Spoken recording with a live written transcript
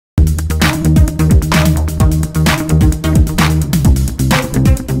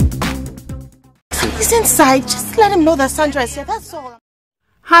inside, just let him know that Sandra is here, that's all.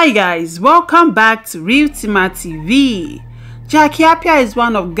 Hi guys, welcome back to Realtima TV. Jackie Appiah is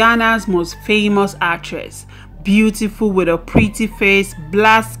one of Ghana's most famous actresses. Beautiful with a pretty face,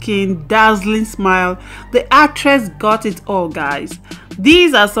 black skin, dazzling smile. The actress got it all, guys.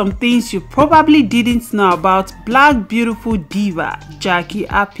 These are some things you probably didn't know about black beautiful diva Jackie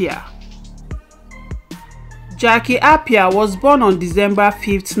Appiah. Jackie Appiah was born on December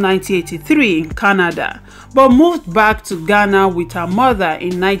 5th, 1983 in Canada, but moved back to Ghana with her mother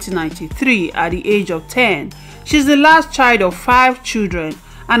in 1993 at the age of 10. She's the last child of 5 children,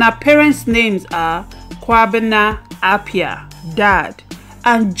 and her parents' names are Kwabena Appiah, dad,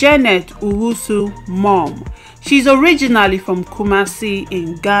 and Janet Uwusu, mom. She's originally from Kumasi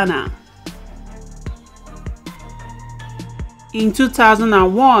in Ghana. In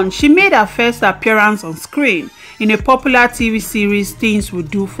 2001, she made her first appearance on screen in a popular TV series Things We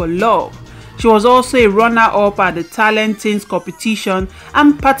Do for Love. She was also a runner-up at the Talent Teens competition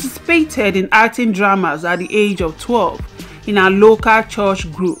and participated in acting dramas at the age of 12 in her local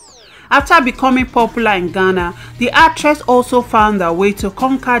church group. After becoming popular in Ghana, the actress also found her way to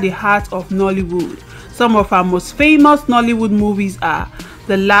conquer the heart of Nollywood. Some of her most famous Nollywood movies are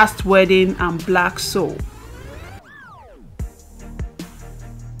The Last Wedding and Black Soul.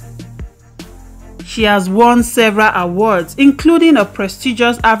 She has won several awards, including a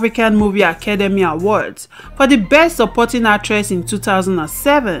prestigious African Movie Academy Awards for the Best Supporting Actress in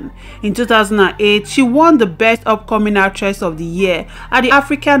 2007. In 2008, she won the Best Upcoming Actress of the Year at the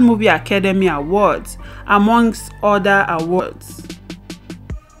African Movie Academy Awards, amongst other awards.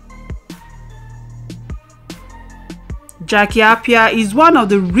 Jackie Appiah is one of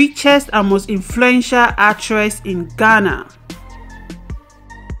the richest and most influential actresses in Ghana.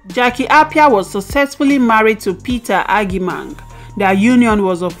 Jackie Appiah was successfully married to Peter Agimang. Their union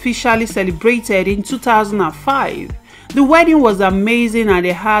was officially celebrated in 2005. The wedding was amazing and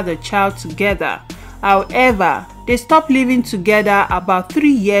they had a child together. However, they stopped living together about 3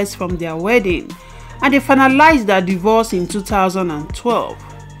 years from their wedding, and they finalized their divorce in 2012.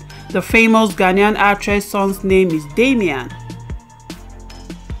 The famous Ghanaian actress' son's name is Damian.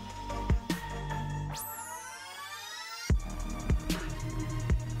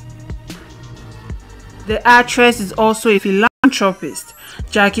 The actress is also a philanthropist.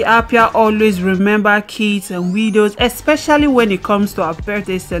 Jackie Appiah always remembers kids and widows, especially when it comes to her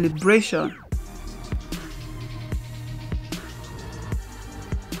birthday celebration.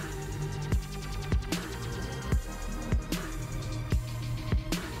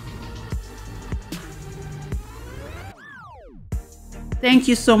 Thank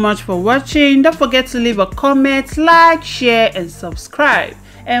you so much for watching. Don't forget to leave a comment, like, share, and subscribe.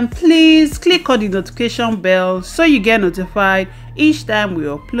 And please click on the notification bell so you get notified each time we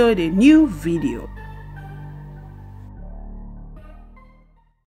upload a new video.